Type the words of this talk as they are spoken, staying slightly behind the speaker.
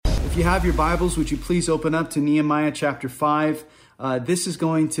If you have your Bibles, would you please open up to Nehemiah chapter 5? This is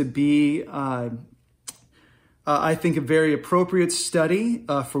going to be, I think, a very appropriate study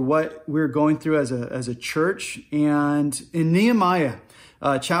for what we're going through as a church. And in Nehemiah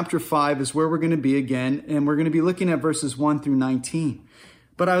chapter 5 is where we're going to be again, and we're going to be looking at verses 1 through 19.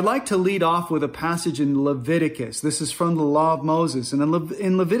 But I'd like to lead off with a passage in Leviticus. This is from the Law of Moses. And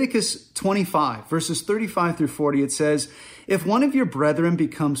in Leviticus 25, verses 35 through 40, it says, "If one of your brethren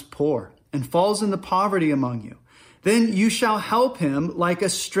becomes poor and falls into poverty among you, then you shall help him like a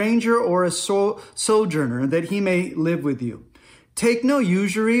stranger or a sojourner, that he may live with you. Take no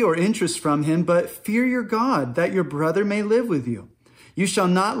usury or interest from him, but fear your God, that your brother may live with you. You shall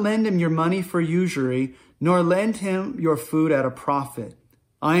not lend him your money for usury, nor lend him your food at a profit.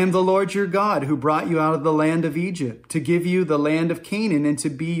 I am the Lord your God, who brought you out of the land of Egypt, to give you the land of Canaan, and to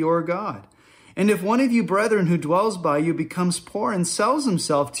be your God. And if one of you brethren who dwells by you becomes poor and sells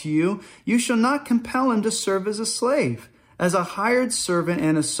himself to you, you shall not compel him to serve as a slave. As a hired servant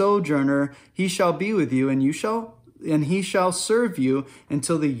and a sojourner, he shall be with you, and he shall serve you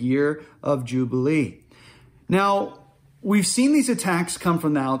until the year of Jubilee." Now, we've seen these attacks come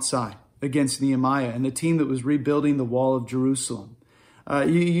from the outside against Nehemiah and the team that was rebuilding the wall of Jerusalem.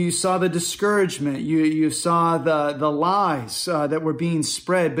 You saw the discouragement. You saw the lies that were being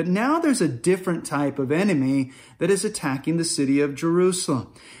spread. But now there's a different type of enemy that is attacking the city of Jerusalem.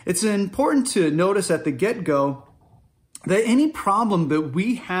 It's important to notice at the get-go that any problem that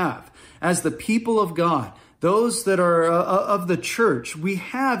we have as the people of God, those that are of the church, we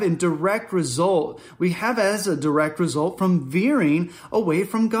have as a direct result from veering away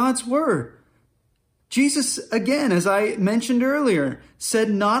from God's word. Jesus, again, as I mentioned earlier, said,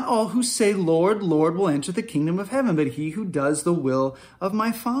 "Not all who say, 'Lord, Lord,' will enter the kingdom of heaven, but he who does the will of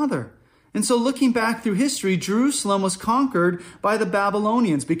my Father." And so looking back through history, Jerusalem was conquered by the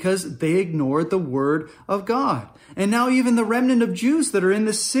Babylonians because they ignored the word of God. And now even the remnant of Jews that are in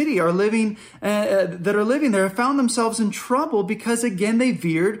the city that are living there have found themselves in trouble because, again, they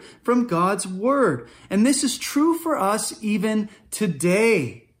veered from God's word. And this is true for us even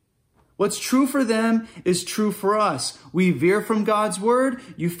today. What's true for them is true for us. We veer from God's word,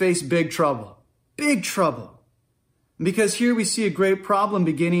 you face big trouble. Big trouble. Because here we see a great problem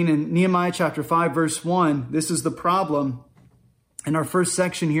beginning in Nehemiah chapter 5, verse 1. This is the problem. In our first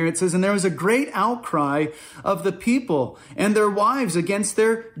section here, it says, "And there was a great outcry of the people and their wives against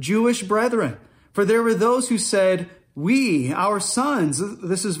their Jewish brethren. For there were those who said, 'We, our sons,'"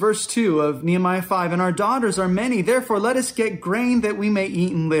 this is verse 2 of Nehemiah 5, "'and our daughters are many. Therefore, let us get grain that we may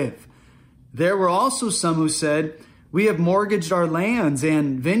eat and live.' There were also some who said, 'We have mortgaged our lands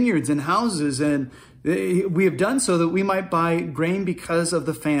and vineyards and houses, and we have done so that we might buy grain because of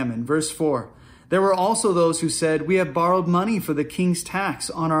the famine.'" Verse 4. "There were also those who said, 'We have borrowed money for the king's tax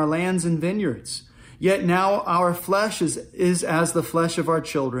on our lands and vineyards. Yet now our flesh is as the flesh of our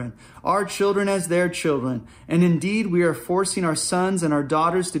children as their children. And indeed we are forcing our sons and our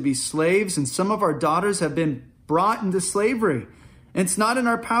daughters to be slaves, and some of our daughters have been brought into slavery. It's not in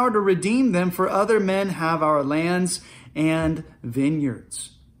our power to redeem them, for other men have our lands and vineyards.'"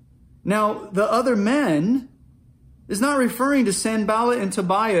 Now, the other men is not referring to Sanballat and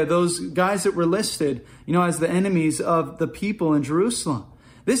Tobiah, those guys that were listed, as the enemies of the people in Jerusalem.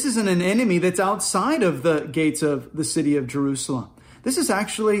 This isn't an enemy that's outside of the gates of the city of Jerusalem. This is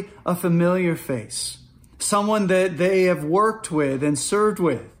actually a familiar face, someone that they have worked with and served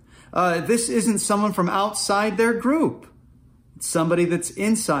with. This isn't someone from outside their group. Somebody that's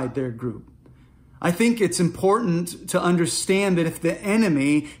inside their group. I think it's important to understand that if the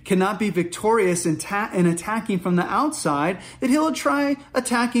enemy cannot be victorious in attacking from the outside, that he'll try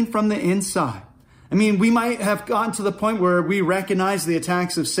attacking from the inside. I mean, we might have gotten to the point where we recognize the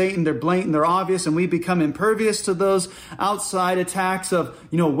attacks of Satan. They're blatant, they're obvious, and we become impervious to those outside attacks of,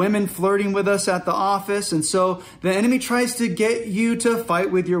 women flirting with us at the office. And so the enemy tries to get you to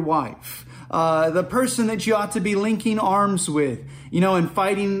fight with your wife. The person that you ought to be linking arms with, and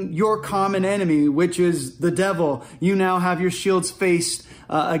fighting your common enemy, which is the devil. You now have your shields faced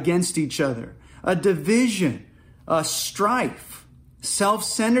against each other. A division, a strife,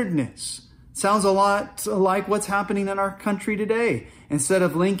 self-centeredness. Sounds a lot like what's happening in our country today. Instead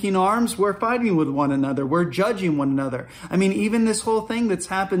of linking arms, we're fighting with one another. We're judging one another. I mean, even this whole thing that's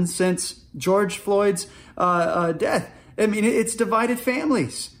happened since George Floyd's death. I mean, it's divided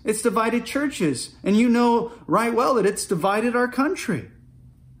families. It's divided churches. And you know right well that it's divided our country.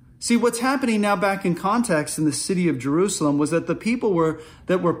 See, what's happening now back in context in the city of Jerusalem was that the people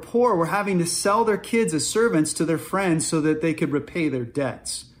that were poor were having to sell their kids as servants to their friends so that they could repay their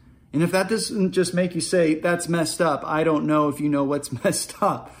debts. And if that doesn't just make you say, that's messed up, I don't know if you know what's messed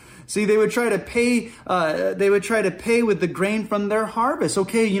up. See, they would try to pay. They would try to pay with the grain from their harvest.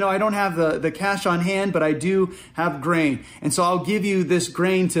 Okay, I don't have the cash on hand, but I do have grain, and so I'll give you this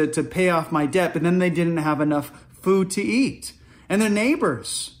grain to pay off my debt. But then they didn't have enough food to eat, and their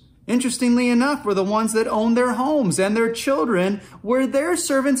neighbors, interestingly enough, were the ones that owned their homes, and their children were their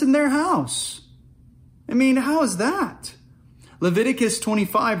servants in their house. I mean, how is that? Leviticus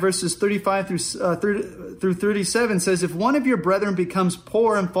 25 verses 35 through 37 says, if one of your brethren becomes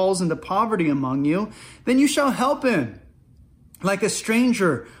poor and falls into poverty among you, then you shall help him like a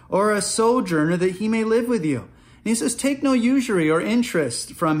stranger or a sojourner, that he may live with you. And he says, take no usury or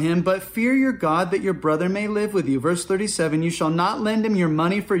interest from him, but fear your God, that your brother may live with you. Verse 37, you shall not lend him your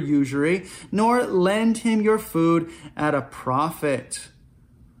money for usury, nor lend him your food at a profit.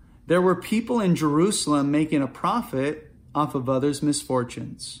 There were people in Jerusalem making a profit off of others'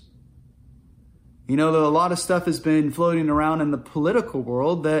 misfortunes. A lot of stuff has been floating around in the political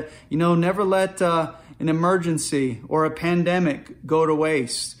world that, never let an emergency or a pandemic go to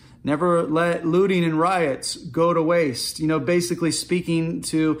waste. Never let looting and riots go to waste. Basically speaking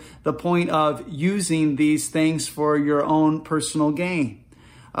to the point of using these things for your own personal gain.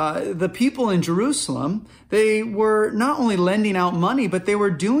 The people in Jerusalem, they were not only lending out money, but they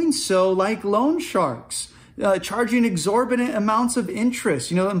were doing so like loan sharks. Charging exorbitant amounts of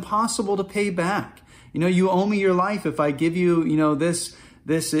interest, impossible to pay back. You owe me your life if I give you, this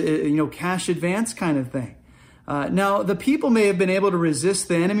cash advance kind of thing. Now, the people may have been able to resist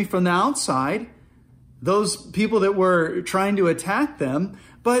the enemy from the outside, those people that were trying to attack them,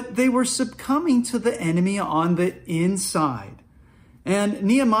 but they were succumbing to the enemy on the inside. And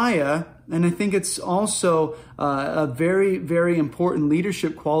Nehemiah, and I think it's also a very, very important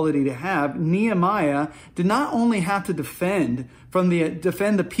leadership quality to have, Nehemiah did not only have to defend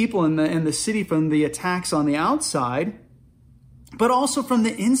the people in the city from the attacks on the outside, but also from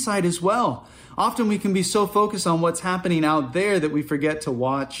the inside as well. Often we can be so focused on what's happening out there that we forget to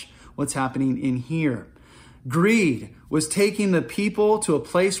watch what's happening in here. Greed was taking the people to a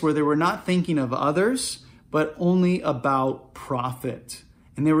place where they were not thinking of others, but only about profit.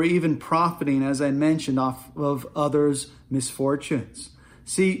 And they were even profiting, as I mentioned, off of others' misfortunes.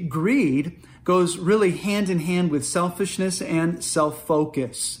 See, greed goes really hand in hand with selfishness and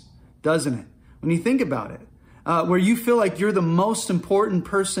self-focus, doesn't it? When you think about it, where you feel like you're the most important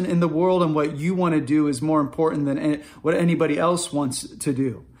person in the world and what you want to do is more important than what anybody else wants to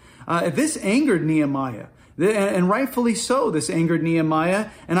do. This angered Nehemiah. And rightfully so, this angered Nehemiah,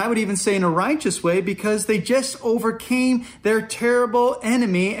 and I would even say in a righteous way, because they just overcame their terrible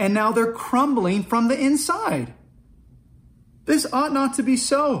enemy and now they're crumbling from the inside. This ought not to be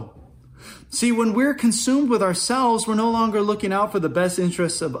so. See, when we're consumed with ourselves, we're no longer looking out for the best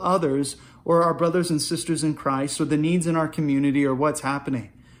interests of others or our brothers and sisters in Christ or the needs in our community or what's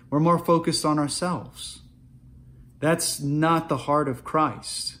happening. We're more focused on ourselves. That's not the heart of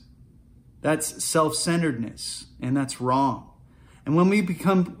Christ. That's self-centeredness, and that's wrong. And when we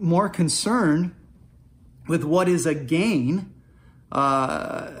become more concerned with what is a gain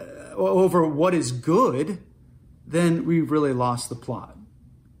over what is good, then we've really lost the plot.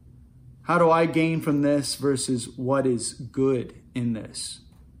 How do I gain from this versus what is good in this?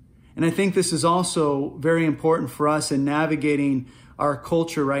 And I think this is also very important for us in navigating our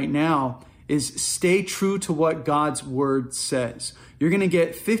culture right now, is stay true to what God's word says. You're going to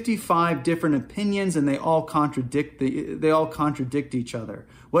get 55 different opinions, and they all contradict each other.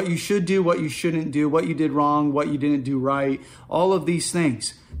 What you should do, what you shouldn't do, what you did wrong, what you didn't do right, all of these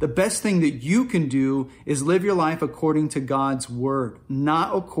things. The best thing that you can do is live your life according to God's word,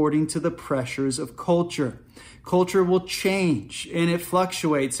 not according to the pressures of culture. Culture will change, and it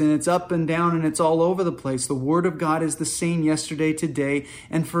fluctuates, and it's up and down, and it's all over the place. The word of God is the same yesterday, today,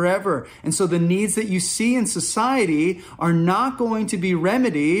 and forever. And so the needs that you see in society are not going to be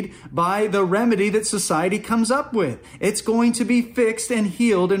remedied by the remedy that society comes up with. It's going to be fixed and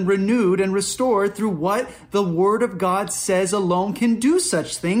healed and renewed and restored through what the word of God says alone can do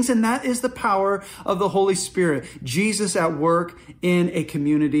such things, and that is the power of the Holy Spirit, Jesus at work in a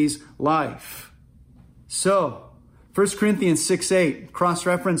community's life. So, 1 Corinthians 6:8,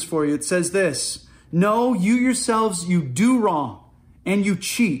 cross-reference for you. It says this, "No, you yourselves, you do wrong, and you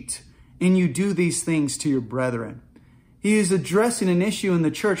cheat, and you do these things to your brethren." He is addressing an issue in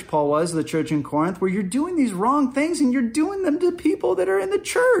the church, Paul was, the church in Corinth, where you're doing these wrong things, and you're doing them to people that are in the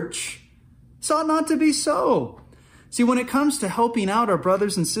church. It ought not to be so. See, when it comes to helping out our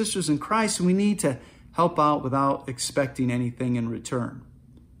brothers and sisters in Christ, we need to help out without expecting anything in return.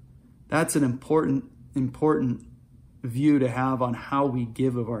 That's an important view to have on how we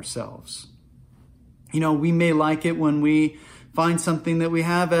give of ourselves. We may like it when we find something that we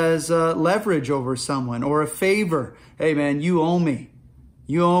have as leverage over someone or a favor. Hey man, you owe me.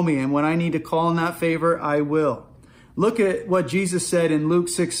 You owe me. And when I need to call on that favor, I will. Look at what Jesus said in Luke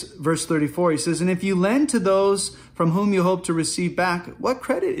 6, verse 34. He says, and if you lend to those from whom you hope to receive back, what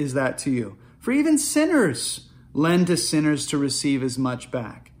credit is that to you? For even sinners lend to sinners to receive as much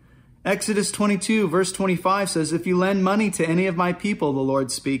back. Exodus 22, verse 25 says, if you lend money to any of my people, the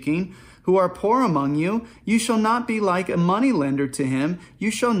Lord speaking, who are poor among you, you shall not be like a money lender to him. You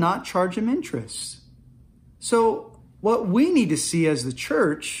shall not charge him interest. So what we need to see as the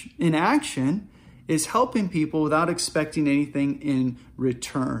church in action is helping people without expecting anything in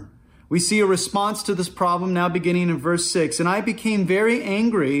return. We see a response to this problem now beginning in verse 6. And I became very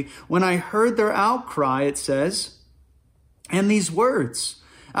angry when I heard their outcry, it says, and these words.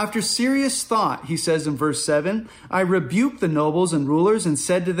 After serious thought, he says in verse 7, I rebuked the nobles and rulers and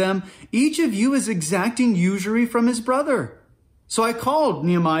said to them, each of you is exacting usury from his brother. So I called,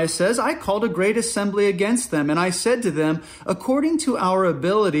 Nehemiah says, I called a great assembly against them. And I said to them, according to our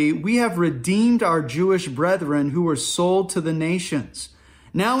ability, we have redeemed our Jewish brethren who were sold to the nations.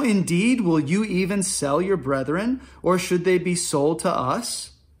 Now indeed, will you even sell your brethren, or should they be sold to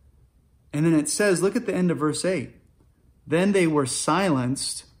us? And then it says, look at the end of verse 8. Then they were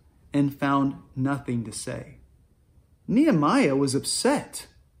silenced and found nothing to say. Nehemiah was upset.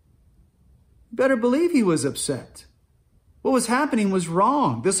 You better believe he was upset. What was happening was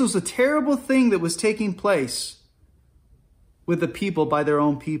wrong. This was a terrible thing that was taking place with the people by their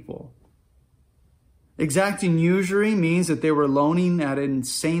own people. Exacting usury means that they were loaning at an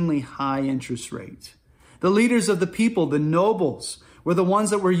insanely high interest rate. The leaders of the people, the nobles, were the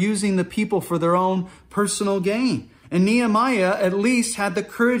ones that were using the people for their own personal gain. And Nehemiah at least had the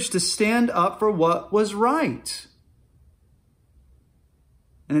courage to stand up for what was right.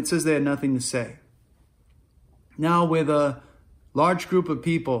 And it says they had nothing to say. Now with a large group of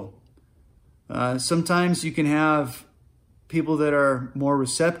people, sometimes you can have people that are more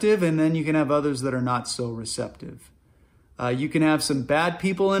receptive, and then you can have others that are not so receptive. You can have some bad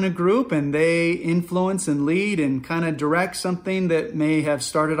people in a group, and they influence and lead and kind of direct something that may have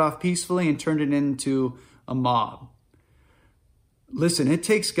started off peacefully and turned it into a mob. Listen, it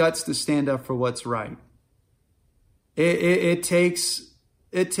takes guts to stand up for what's right. It takes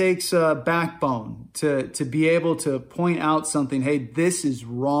a backbone to be able to point out something. Hey, this is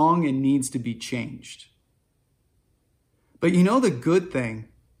wrong and needs to be changed. But you know the good thing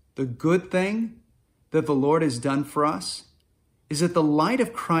that the Lord has done for us is that the light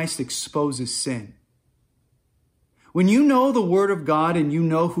of Christ exposes sin. When you know the Word of God and you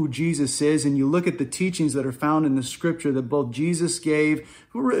know who Jesus is, and you look at the teachings that are found in the Scripture that both Jesus gave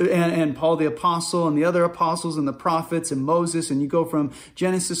and Paul the Apostle and the other apostles and the prophets and Moses, and you go from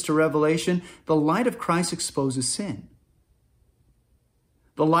Genesis to Revelation, the light of Christ exposes sin.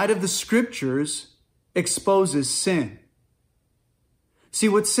 The light of the Scriptures exposes sin. See,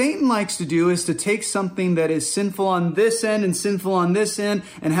 what Satan likes to do is to take something that is sinful on this end and sinful on this end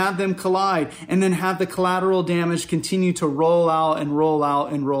and have them collide, and then have the collateral damage continue to roll out and roll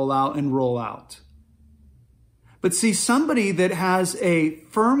out and roll out and roll out. But see, somebody that has a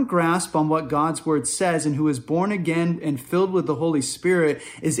firm grasp on what God's Word says and who is born again and filled with the Holy Spirit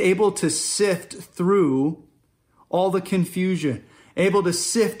is able to sift through all the confusion, able to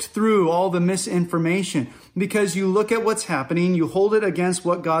sift through all the misinformation, because you look at what's happening, you hold it against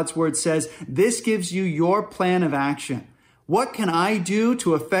what God's Word says. This gives you your plan of action. What can I do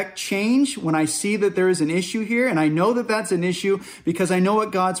to affect change when I see that there is an issue here? And I know that that's an issue because I know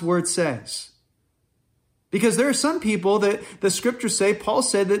what God's Word says. Because there are some people that the Scriptures say, Paul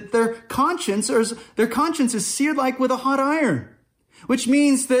said, that their conscience is seared like with a hot iron. Which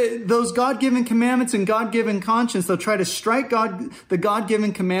means that those God-given commandments and God-given conscience, they'll try to strike the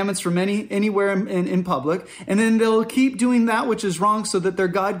God-given commandments from anywhere in public, and then they'll keep doing that which is wrong so that their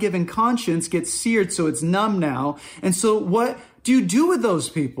God-given conscience gets seared, so it's numb now. And so what do you do with those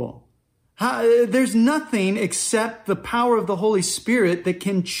people? There's nothing except the power of the Holy Spirit that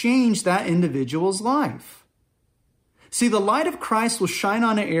can change that individual's life. See, the light of Christ will shine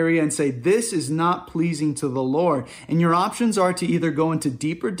on an area and say, this is not pleasing to the Lord. And your options are to either go into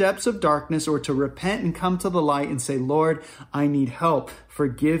deeper depths of darkness or to repent and come to the light and say, Lord, I need help.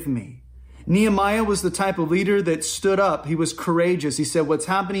 Forgive me. Nehemiah was the type of leader that stood up. He was courageous. He said, what's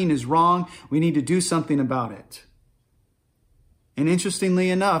happening is wrong. We need to do something about it. And interestingly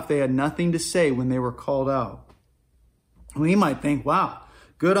enough, they had nothing to say when they were called out. Well, you might think, wow,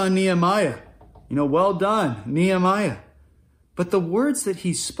 good on Nehemiah. Well done, Nehemiah. But the words that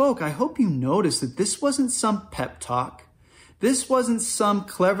he spoke, I hope you noticed that this wasn't some pep talk. This wasn't some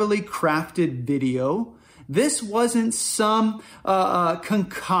cleverly crafted video. This wasn't some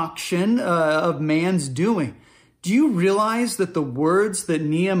concoction of man's doing. Do you realize that the words that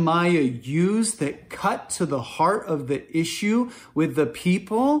Nehemiah used that cut to the heart of the issue with the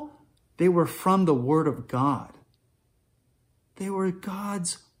people, they were from the Word of God. They were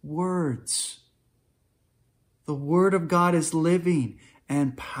God's words. The Word of God is living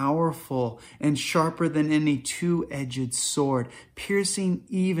and powerful and sharper than any two-edged sword, piercing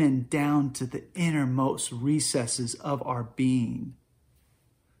even down to the innermost recesses of our being.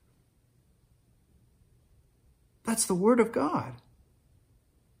 That's the Word of God.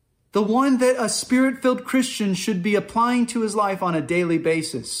 The one that a Spirit-filled Christian should be applying to his life on a daily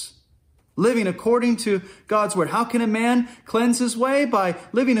basis. Living according to God's Word. How can a man cleanse his way? By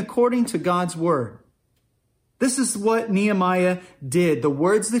living according to God's Word. This is what Nehemiah did. The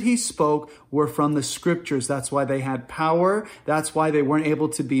words that he spoke were from the Scriptures. That's why they had power. That's why they weren't able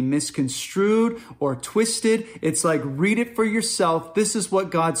to be misconstrued or twisted. It's like, read it for yourself. This is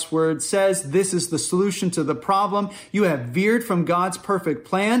what God's Word says. This is the solution to the problem. You have veered from God's perfect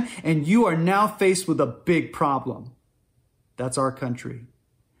plan, and you are now faced with a big problem. That's our country.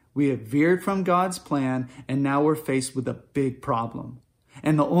 We have veered from God's plan, and now we're faced with a big problem.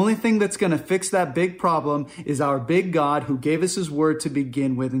 And the only thing that's going to fix that big problem is our big God who gave us his word to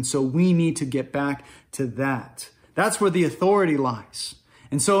begin with. And so we need to get back to that. That's where the authority lies.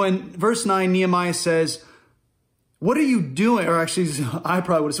 And so in verse 9, Nehemiah says, what are you doing? Or actually, I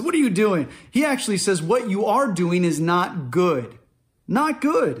probably would have said, what are you doing? He actually says, what you are doing is not good. Not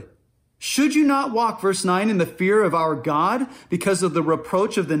good. Should you not walk, verse 9, in the fear of our God because of the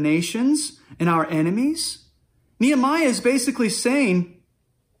reproach of the nations and our enemies? Nehemiah is basically saying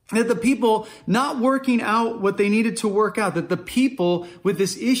that the people not working out what they needed to work out, that the people with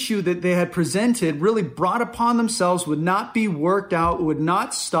this issue that they had presented really brought upon themselves would not be worked out, would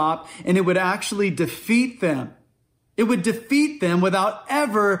not stop, and it would actually defeat them. It would defeat them without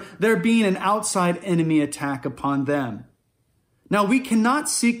ever there being an outside enemy attack upon them. Now, we cannot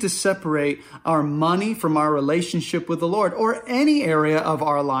seek to separate our money from our relationship with the Lord, or any area of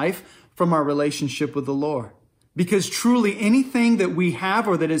our life from our relationship with the Lord. Because truly anything that we have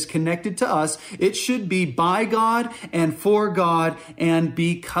or that is connected to us, it should be by God and for God and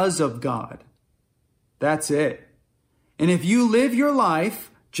because of God. That's it. And if you live your life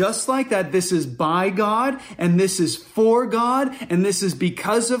just like that, this is by God and this is for God and this is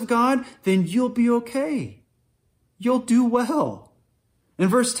because of God, then you'll be okay. You'll do well. In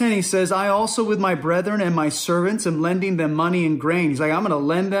verse 10, he says, I also with my brethren and my servants am lending them money and grain. He's like, I'm going to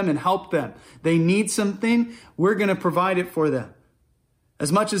lend them and help them. They need something. We're going to provide it for them.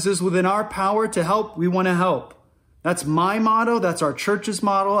 As much as is within our power to help, we want to help. That's my motto. That's our church's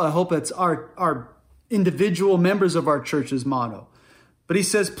motto. I hope it's our individual members of our church's motto. But he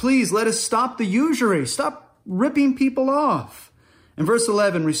says, please let us stop the usury. Stop ripping people off. In verse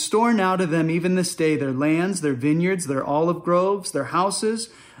 11, restore now to them even this day their lands, their vineyards, their olive groves, their houses,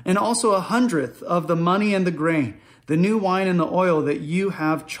 and also 100th of the money and the grain, the new wine and the oil that you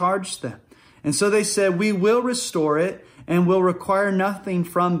have charged them. And so they said, we will restore it and will require nothing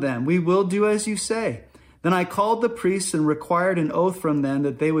from them. We will do as you say. Then I called the priests and required an oath from them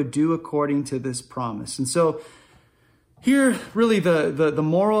that they would do according to this promise. And so here, really the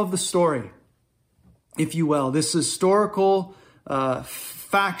moral of the story, if you will, this historical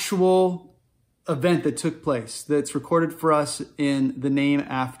factual event that took place that's recorded for us in the name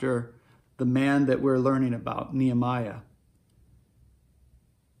after the man that we're learning about, Nehemiah.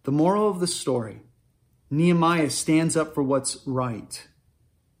 The moral of the story, Nehemiah stands up for what's right.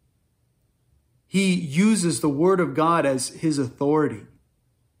 He uses the word of God as his authority.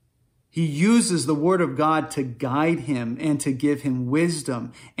 He uses the word of God to guide him and to give him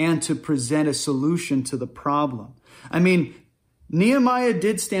wisdom and to present a solution to the problem. I mean, Nehemiah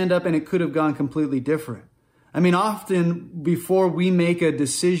did stand up and it could have gone completely different. I mean, often before we make a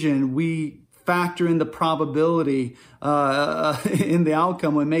decision, we factor in the probability in the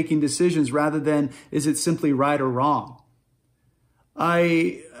outcome when making decisions rather than is it simply right or wrong.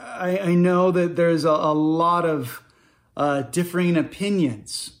 I know that there's a lot of differing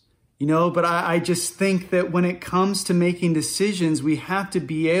opinions. But I just think that when it comes to making decisions, we have to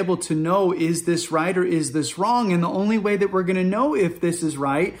be able to know, is this right or is this wrong? And the only way that we're going to know if this is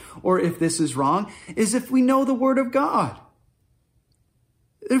right or if this is wrong is if we know the Word of God.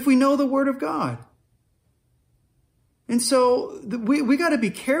 If we know the Word of God. And so we got to be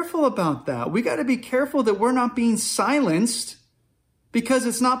careful about that. We got to be careful that we're not being silenced because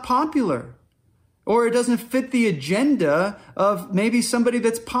it's not popular. Or it doesn't fit the agenda of maybe somebody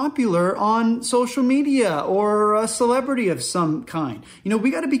that's popular on social media or a celebrity of some kind.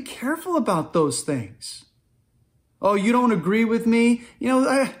 We got to be careful about those things. Oh, you don't agree with me?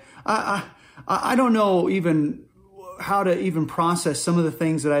 I don't know even how to even process some of the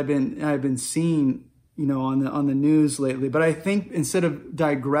things that I've been seeing, on the news lately. But I think instead of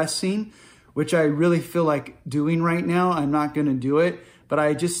digressing, which I really feel like doing right now, I'm not going to do it. But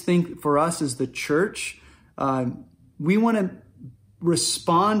I just think for us as the church, we want to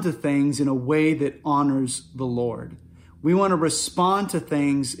respond to things in a way that honors the Lord. We want to respond to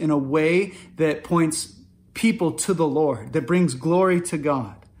things in a way that points people to the Lord, that brings glory to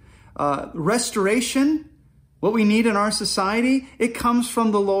God. Restoration, what we need in our society, it comes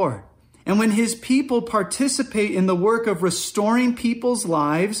from the Lord. And when his people participate in the work of restoring people's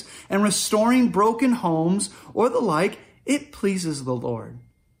lives and restoring broken homes or the like, it pleases the Lord.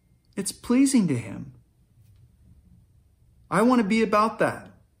 It's pleasing to him. I want to be about that.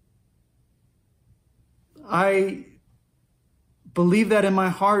 I believe that in my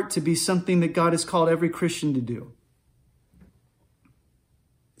heart to be something that God has called every Christian to do.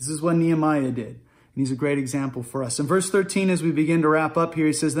 This is what Nehemiah did. And he's a great example for us. In verse 13, as we begin to wrap up here,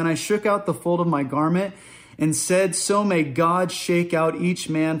 he says, "Then I shook out the fold of my garment and said, so may God shake out each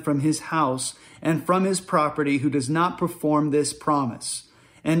man from his house and from his property who does not perform this promise.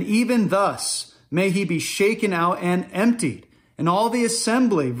 And even thus may he be shaken out and emptied. And all the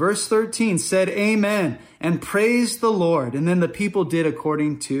assembly," verse 13, "said amen and praised the Lord. And then the people did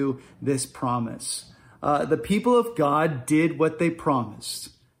according to this promise." The people of God did what they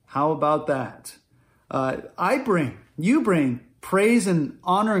promised. How about that? You bring praise and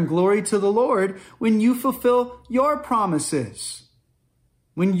honor and glory to the Lord when you fulfill your promises.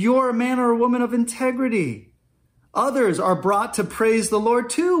 When you're a man or a woman of integrity. Others are brought to praise the Lord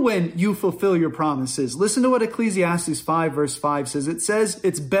too when you fulfill your promises. Listen to what Ecclesiastes 5 verse 5 says. It says,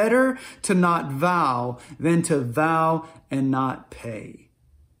 "It's better to not vow than to vow and not pay."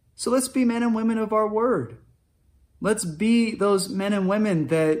 So let's be men and women of our word. Let's be those men and women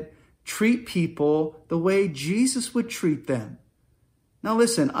that treat people the way Jesus would treat them. Now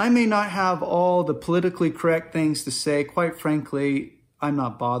listen, I may not have all the politically correct things to say. Quite frankly, I'm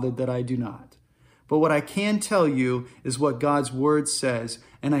not bothered that I do not. But what I can tell you is what God's word says.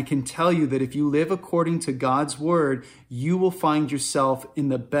 And I can tell you that if you live according to God's word, you will find yourself in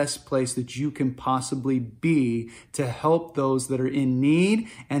the best place that you can possibly be to help those that are in need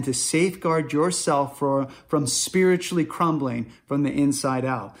and to safeguard yourself from spiritually crumbling from the inside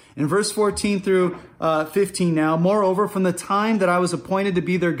out. In verse 14 through 15 now, "Moreover, from the time that I was appointed to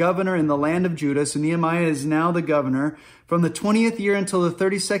be their governor in the land of Judah," so Nehemiah is now the governor, "from the 20th year until the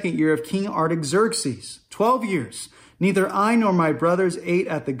 32nd year of King Artaxerxes, 12 years, neither I nor my brothers ate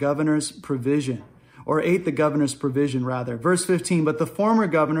the governor's provision. Verse 15, "But the former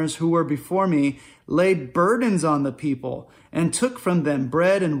governors who were before me laid burdens on the people and took from them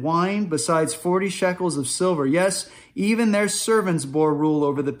bread and wine, besides 40 shekels of silver. Yes, even their servants bore rule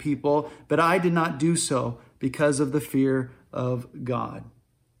over the people, but I did not do so because of the fear of God."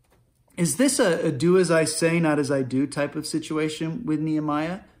 Is this a do as I say, not as I do type of situation with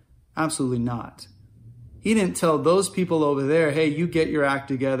Nehemiah? Absolutely not. He didn't tell those people over there, "Hey, you get your act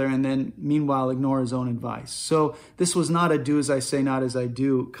together," and then meanwhile ignore his own advice. So this was not a do as I say, not as I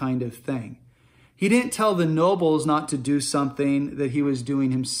do kind of thing. He didn't tell the nobles not to do something that he was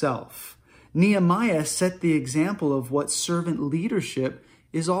doing himself. Nehemiah set the example of what servant leadership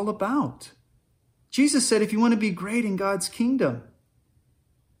is all about. Jesus said, if you want to be great in God's kingdom,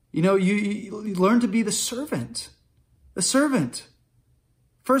 you learn to be the servant. The servant.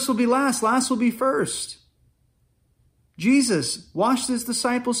 First will be last will be first. Jesus washed his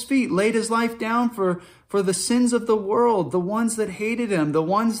disciples' feet, laid his life down for the sins of the world, the ones that hated him, the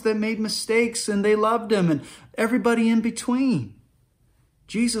ones that made mistakes and they loved him, and everybody in between.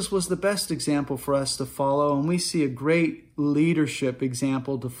 Jesus was the best example for us to follow, and we see a great leadership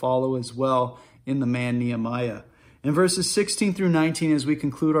example to follow as well in the man Nehemiah. In verses 16 through 19, as we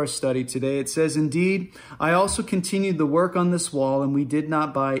conclude our study today, it says, "Indeed, I also continued the work on this wall, and we did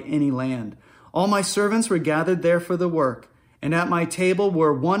not buy any land. All my servants were gathered there for the work, and at my table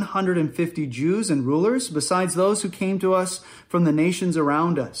were 150 Jews and rulers, besides those who came to us from the nations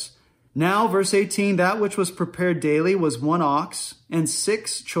around us. Now," verse 18, "that which was prepared daily was 1 ox and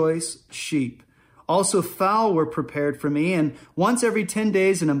 6 choice sheep. Also fowl were prepared for me, and once every 10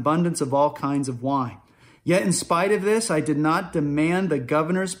 days an abundance of all kinds of wine. Yet in spite of this, I did not demand the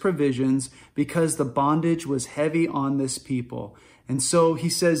governor's provisions because the bondage was heavy on this people." And so he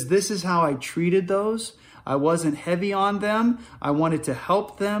says, this is how I treated those. I wasn't heavy on them. I wanted to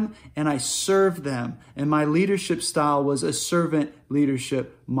help them, and I served them. And my leadership style was a servant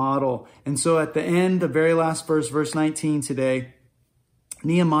leadership model. And so at the end, the very last verse 19 today,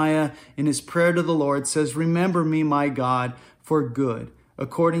 Nehemiah, in his prayer to the Lord, says, "Remember me, my God, for good,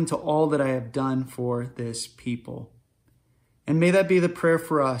 according to all that I have done for this people." And may that be the prayer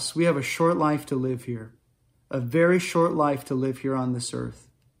for us. We have a short life to live here, a very short life to live here on this earth.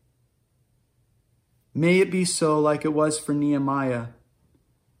 May it be so, like it was for Nehemiah,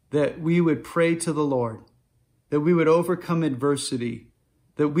 that we would pray to the Lord, that we would overcome adversity,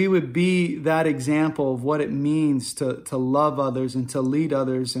 that we would be that example of what it means to love others and to lead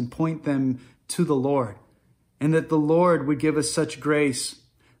others and point them to the Lord. And that the Lord would give us such grace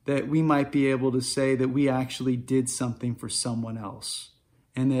that we might be able to say that we actually did something for someone else,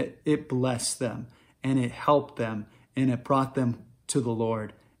 and that it blessed them, and it helped them, and it brought them to the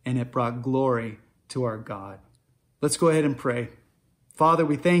Lord, and it brought glory to our God. Let's go ahead and pray. Father,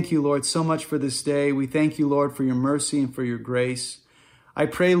 we thank you, Lord, so much for this day. We thank you, Lord, for your mercy and for your grace. I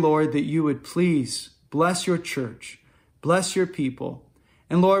pray, Lord, that you would please bless your church, bless your people.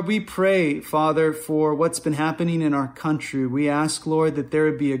 And Lord, we pray, Father, for what's been happening in our country. We ask, Lord, that there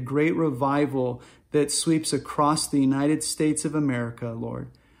would be a great revival that sweeps across the United States of America, Lord.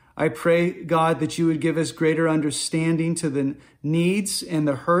 I pray, God, that you would give us greater understanding to the needs and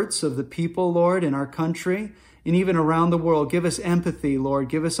the hurts of the people, Lord, in our country and even around the world. Give us empathy, Lord.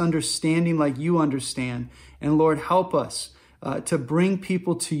 Give us understanding like you understand. And Lord, help us to bring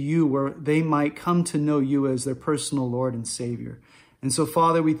people to you where they might come to know you as their personal Lord and Savior. And so,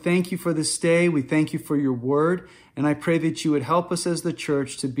 Father, we thank you for this day. We thank you for your word. And I pray that you would help us as the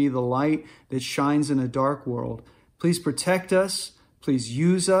church to be the light that shines in a dark world. Please protect us. Please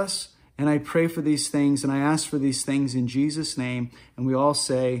use us. And I pray for these things, and I ask for these things in Jesus' name. And we all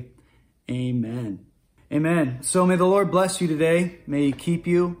say, amen. Amen. So may the Lord bless you today. May he keep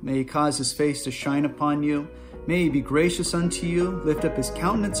you. May he cause his face to shine upon you. May he be gracious unto you, lift up his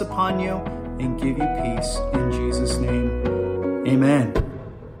countenance upon you, and give you peace. In Jesus' name, amen.